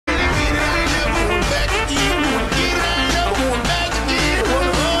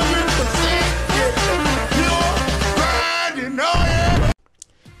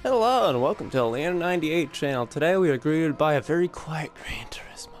Hello and welcome to the Leander 98 channel. Today we are greeted by a very quiet Gran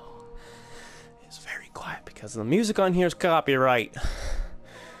Turismo. It's very quiet because the music on here is copyright.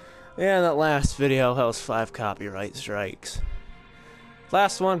 Yeah, that last video has 5 copyright strikes.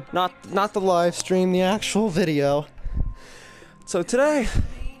 Last one, not the live stream, the actual video. So today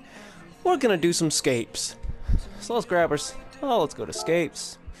we're gonna do some Scapes. So let's let's go to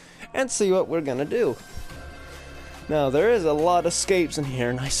Scapes and see what we're gonna do. Now, there is a lot of Scapes in here,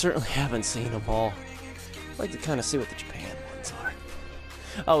 and I certainly haven't seen them all. I'd like to kind of see what the Japan ones are.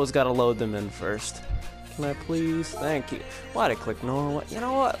 I always got to load them in first. Can I please? Thank you. Why'd I click Norway? You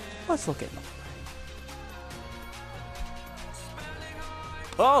know what? Let's look at Norway.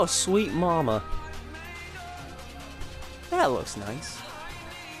 Oh, sweet mama. That looks nice.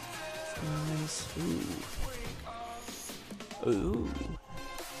 Nice. Ooh. Ooh.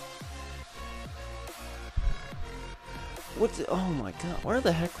 Oh my god, where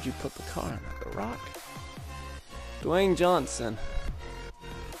the heck would you put the car in? The rock? Dwayne Johnson.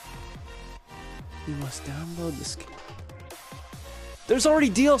 You must download this game. There's already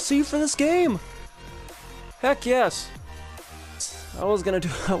DLC for this game! Heck yes! I was gonna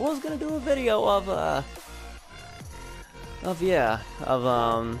do a video of the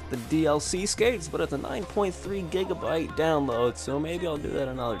DLC Scapes, but it's a 9.3 gigabyte download, so maybe I'll do that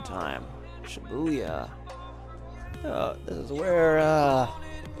another time. Shibuya. This is where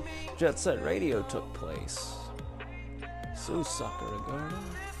Jet Set Radio took place. Susaka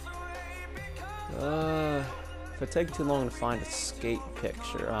Garden. If it takes too long to find a skate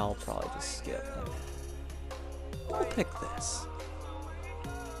picture, I'll probably just skip. I'll pick this.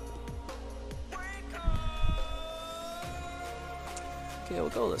 Okay, we'll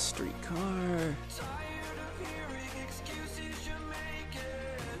go with a streetcar.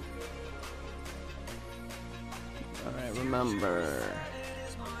 Alright, remember.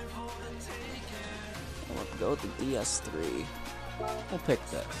 We'll go with the DS3. We'll pick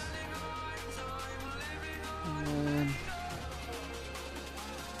this. And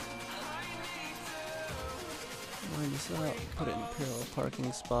line this up, put it in a parallel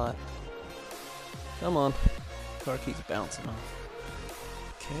parking spot. Come on. Car keeps bouncing off.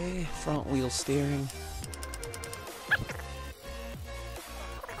 Okay, front wheel steering.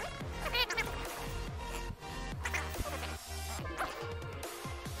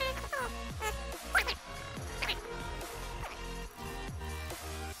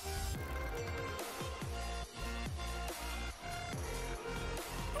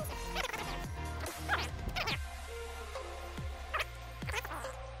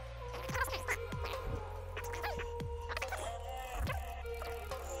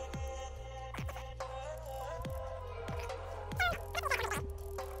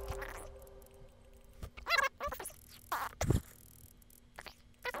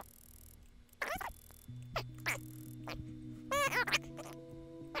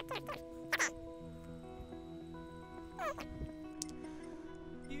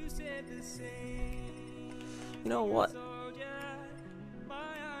 You know what?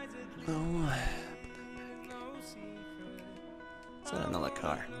 Oh, is that another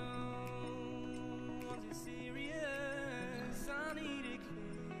car?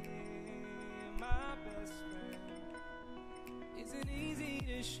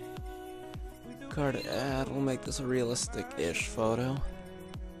 Car to add. We'll make this a realistic-ish photo.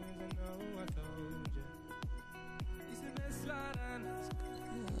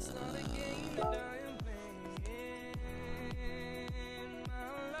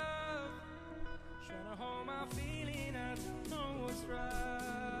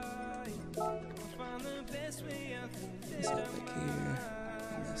 This up here,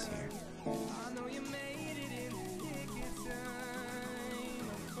 and this here.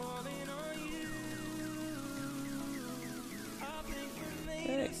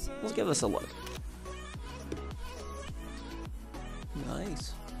 Okay, let's give this a look.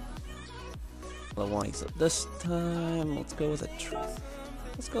 Nice. The ones up this time. Let's go with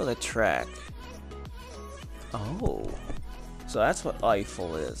a track. Oh, so that's what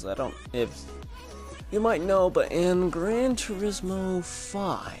Eiffel is. If you might know, but in Gran Turismo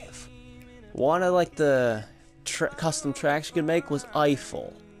 5, one of the custom tracks you could make was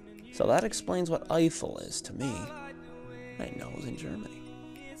Eiffel. So that explains what Eiffel is to me. I didn't know it was in Germany.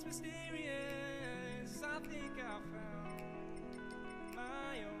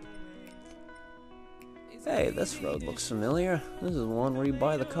 Hey, this road looks familiar. This is the one where you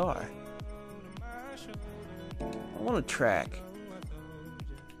buy the car. I want a track.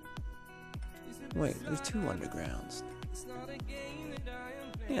 Wait, there's 2 undergrounds.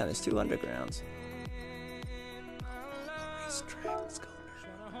 Yeah, there's 2 undergrounds. Racetrack, let's go.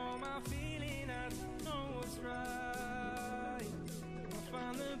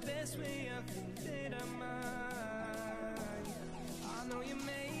 It's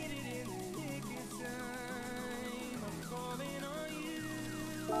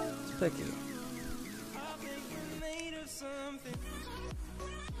picky.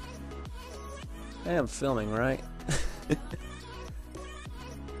 I am filming, right?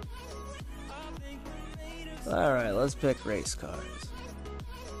 Alright, let's pick race cars.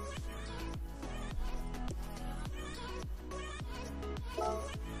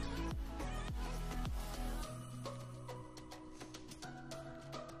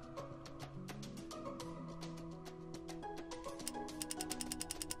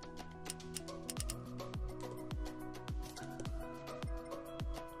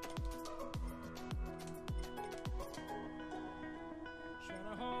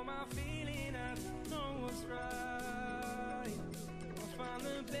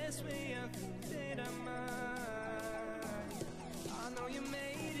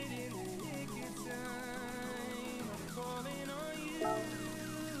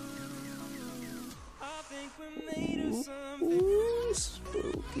 Ooh,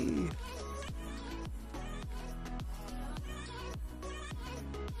 spooky.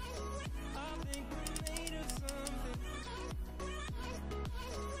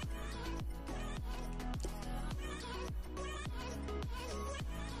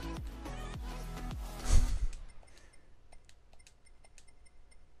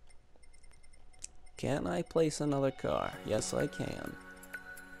 Can I place another car? Yes, I can.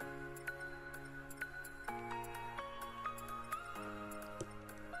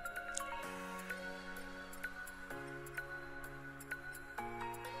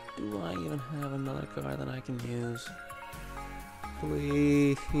 Do I even have another car that I can use?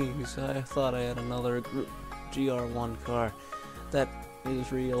 Please, I thought I had another GR1 car that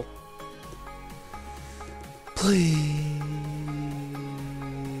is real. Please.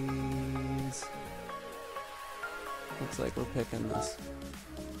 Looks like we're picking this.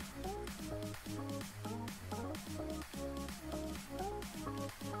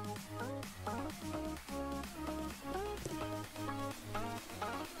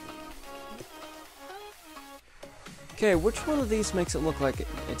 Okay, which one of these makes it look like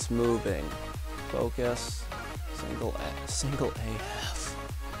it's moving? Focus. Single AF.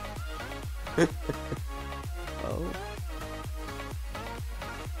 Oh.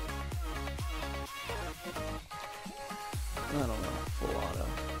 I don't know. Full auto.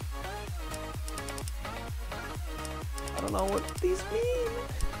 I don't know what these mean.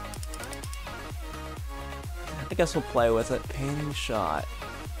 I guess we'll play with it. Painting shot.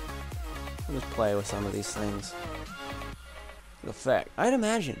 We'll just play with some of these things. Effect. I'd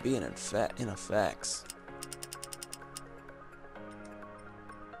imagine being in effects.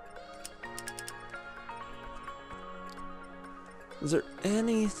 Is there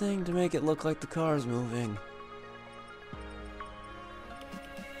anything to make it look like the car's moving?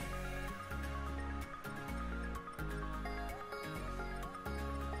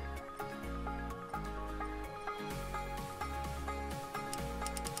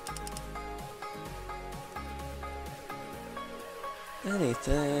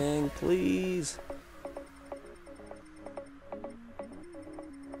 Anything, please.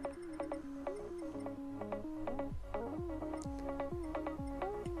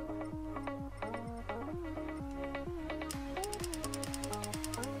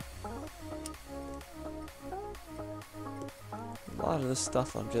 A lot of this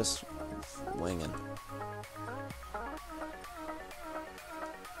stuff I'm just winging.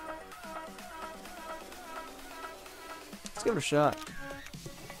 Let's give it a shot.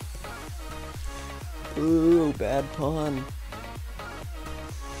 Ooh, bad pun.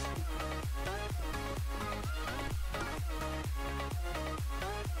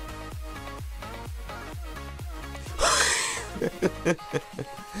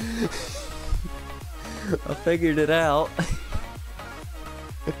 I figured it out.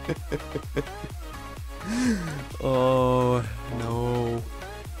 Oh, no.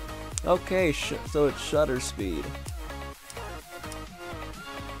 Okay, so it's shutter speed.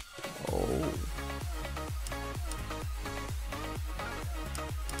 Oh.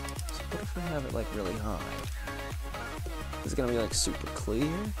 So what if I have it like really high? Is it gonna be like super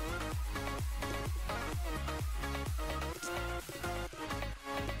clear?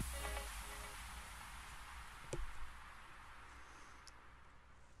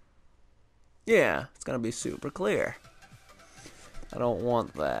 Yeah, it's gonna be super clear. I don't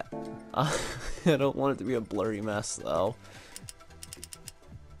want that. I don't want it to be a blurry mess though.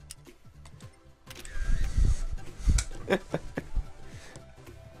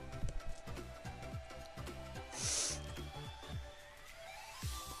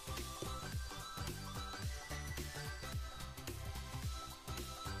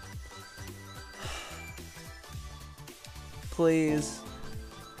 please.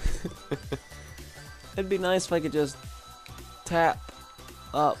 It'd be nice if I could just tap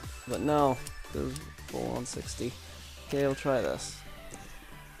up, but no, there's full on 60. Okay, we'll try this.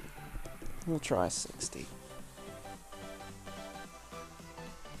 We'll try 60.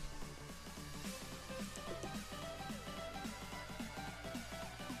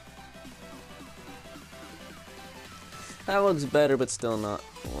 That looks better, but still not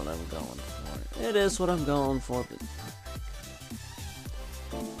what I'm going for. It is what I'm going for, but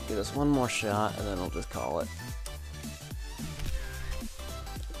give this one more shot, and then I'll just call it.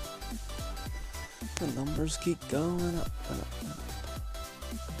 The numbers keep going up and up and up.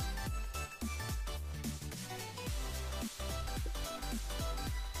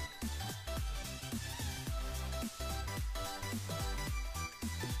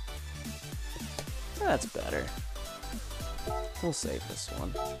 That's better. We'll save this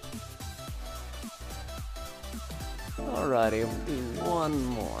one. Alrighty, we'll do one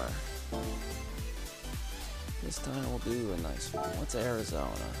more. This time we'll do a nice one. What's Arizona?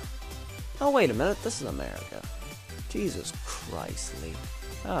 Oh, wait a minute, this is America. Jesus Christ, Lee.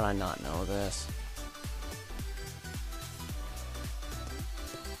 How did I not know this?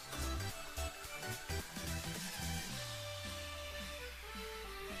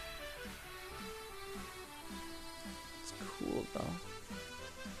 It's cool, though.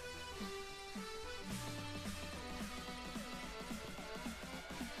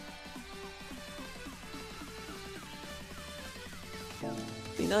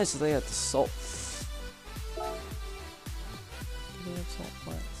 Be nice if they had the salt. Do they have salt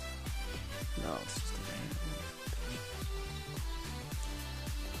plants? No, it's just a random.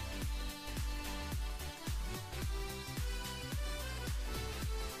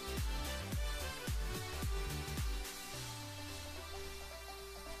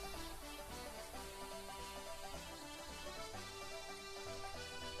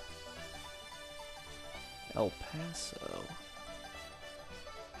 El Paso.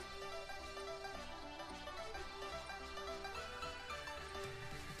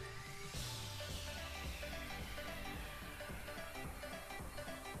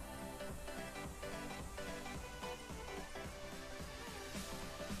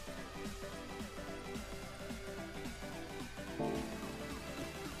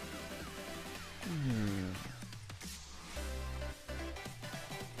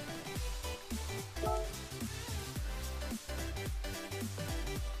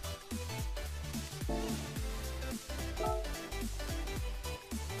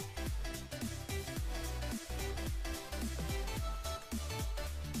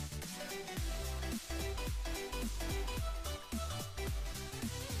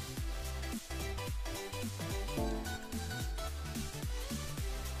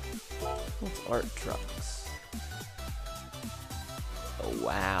 What's art trucks? Oh,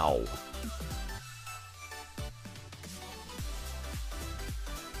 wow.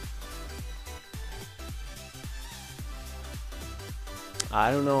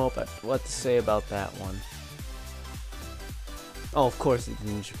 I don't know what to say about that one. Oh, of course it's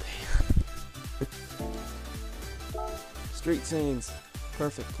in Japan. Street scenes.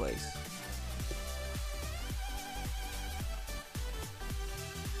 Perfect place.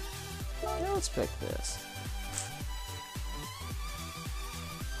 Yeah, let's pick this.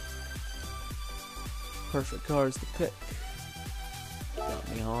 Perfect cars to pick. Got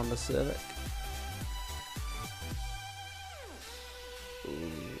me Honda Civic.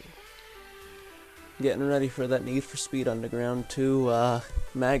 Ooh. Getting ready for that Need for Speed Underground 2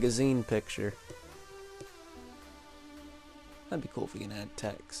 magazine picture. That'd be cool if we can add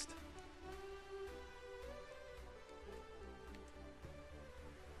text.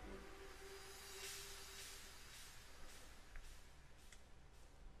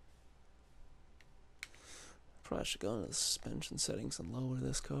 Probably should go into the suspension settings and lower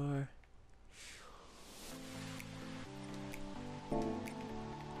this car.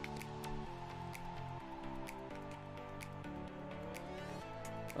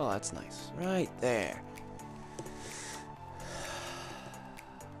 Oh, that's nice. Right there.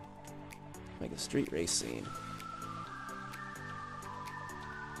 Make a street race scene.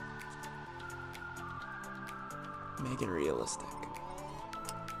 Make it realistic.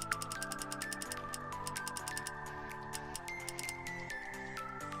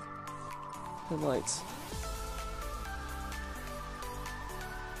 Headlights.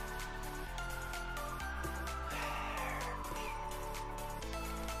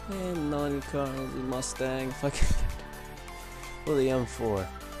 And non car, the Mustang, if I can get it. Or the M4.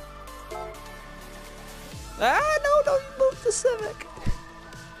 Ah, no, don't move the Civic.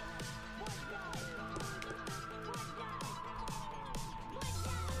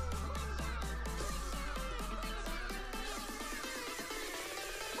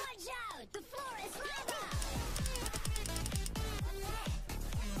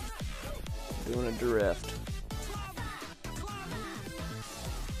 doing a drift.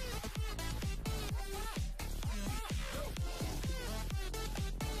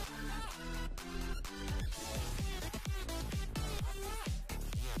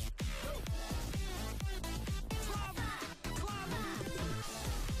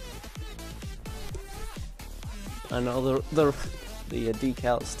 I know the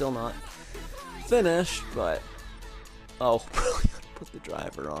decal is still not finished, but oh, probably gotta put the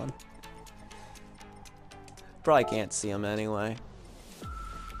driver on. Probably can't see him anyway.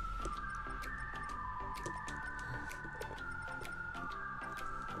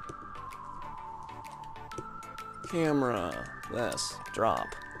 Camera, this, drop.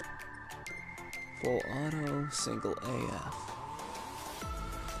 Full auto, single AF.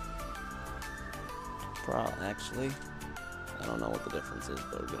 Actually, I don't know what the difference is,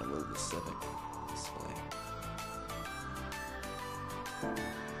 but we're gonna move the Civic this way.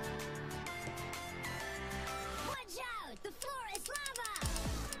 Watch out! The floor is lava!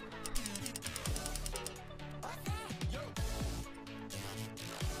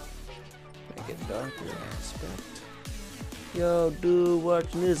 Make it darker aspect. Yo, dude,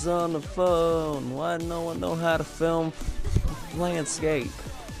 watching this on the phone. Why no one know how to film landscape?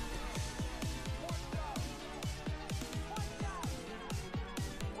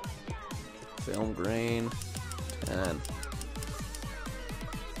 Film grain, 10.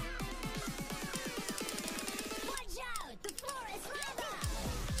 Watch out! The floor is lava!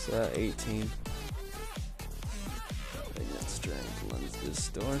 Set 18. Magnet strength, lens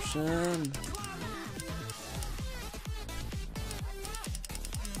distortion.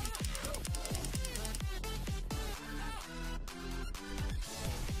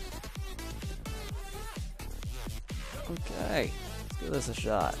 Okay, let's give this a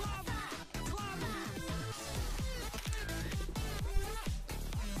shot.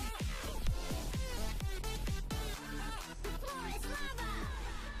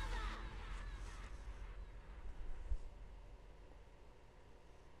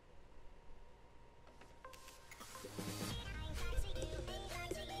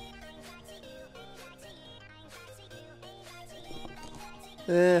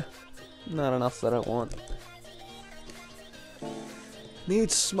 Not enough that I want.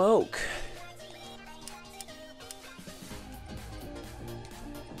 Need smoke.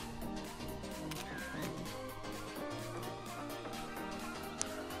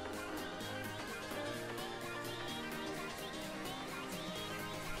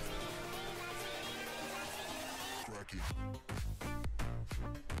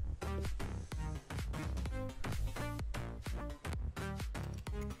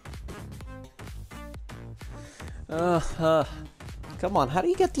 Come on, how do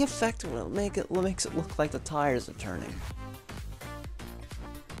you get the effect when it makes it look like the tires are turning?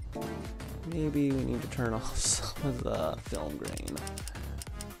 Maybe we need to turn off some of the film grain.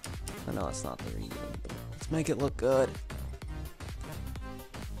 I know it's not the reason, but let's make it look good.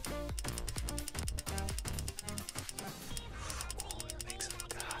 Oh, that makes it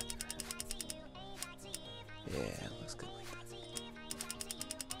look hot. Yeah, it looks good like that.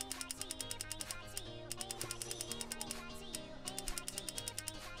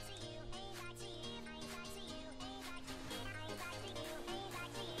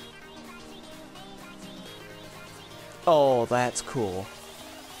 Oh, that's cool.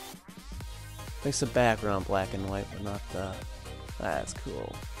 Makes the background black and white, but not the... That's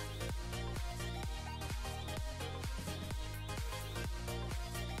cool.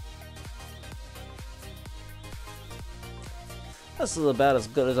 This is about as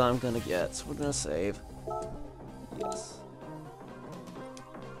good as I'm gonna get, so we're gonna save. Yes.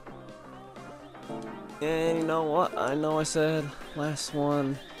 And you know what? I know I said last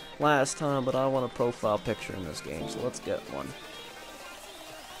time, but I want a profile picture in this game, so let's get one.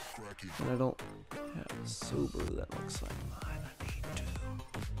 And I don't have a Subaru that looks like mine. I need to do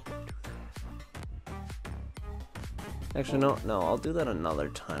that. Actually, no, I'll do that another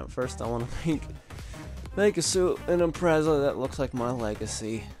time. First, I want to make an Impreza that looks like my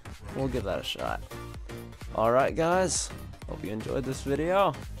Legacy. We'll give that a shot. Alright, guys. Hope you enjoyed this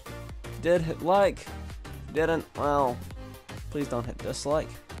video. If you did, hit like. If you didn't, well, please don't hit dislike.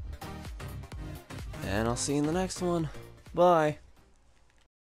 And I'll see you in the next one. Bye.